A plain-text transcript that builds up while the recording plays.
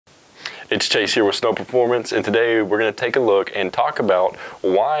It's Chase here with Snow Performance, and today we're going to take a look and talk about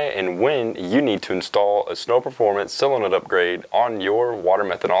why and when you need to install a Snow Performance Solenoid Upgrade on your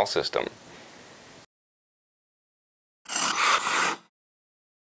water-methanol system.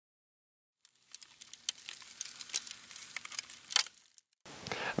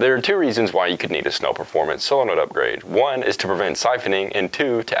 There are two reasons why you could need a Snow Performance Solenoid Upgrade. One is to prevent siphoning, and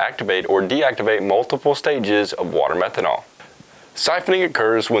two, to activate or deactivate multiple stages of water-methanol. Siphoning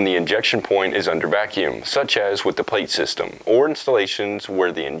occurs when the injection point is under vacuum, such as with the plate system, or installations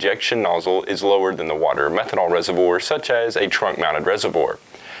where the injection nozzle is lower than the water-methanol reservoir, such as a trunk-mounted reservoir.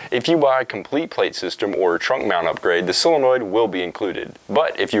 If you buy a complete plate system or a trunk mount upgrade, the solenoid will be included.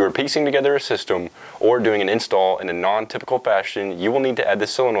 But if you are piecing together a system or doing an install in a non-typical fashion, you will need to add the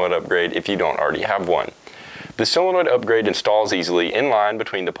solenoid upgrade if you don't already have one. The solenoid upgrade installs easily in line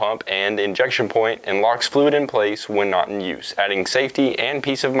between the pump and injection point and locks fluid in place when not in use, adding safety and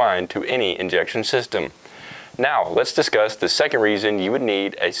peace of mind to any injection system. Now, let's discuss the second reason you would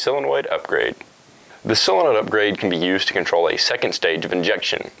need a solenoid upgrade. The solenoid upgrade can be used to control a second stage of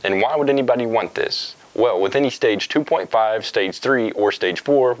injection. And why would anybody want this? Well, with any stage 2.5, stage 3, or stage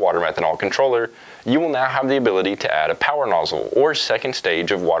 4 water-methanol controller, you will now have the ability to add a power nozzle or second stage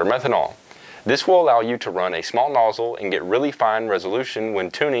of water-methanol. This will allow you to run a small nozzle and get really fine resolution when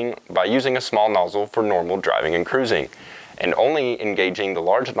tuning by using a small nozzle for normal driving and cruising, and only engaging the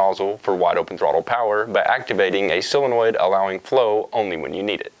large nozzle for wide open throttle power by activating a solenoid allowing flow only when you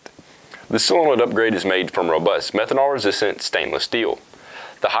need it. The solenoid upgrade is made from robust methanol-resistant stainless steel.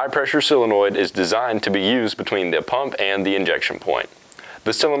 The high-pressure solenoid is designed to be used between the pump and the injection point.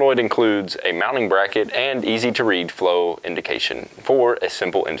 The solenoid includes a mounting bracket and easy-to-read flow indication for a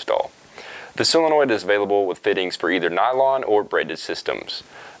simple install. The solenoid is available with fittings for either nylon or braided systems.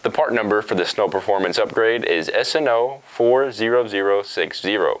 The part number for the Snow Performance Upgrade is SNO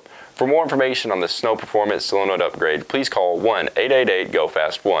 40060. For more information on the Snow Performance Solenoid Upgrade, please call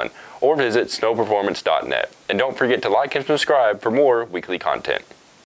 1-888-GO-FAST-1 or visit snowperformance.net. And don't forget to like and subscribe for more weekly content.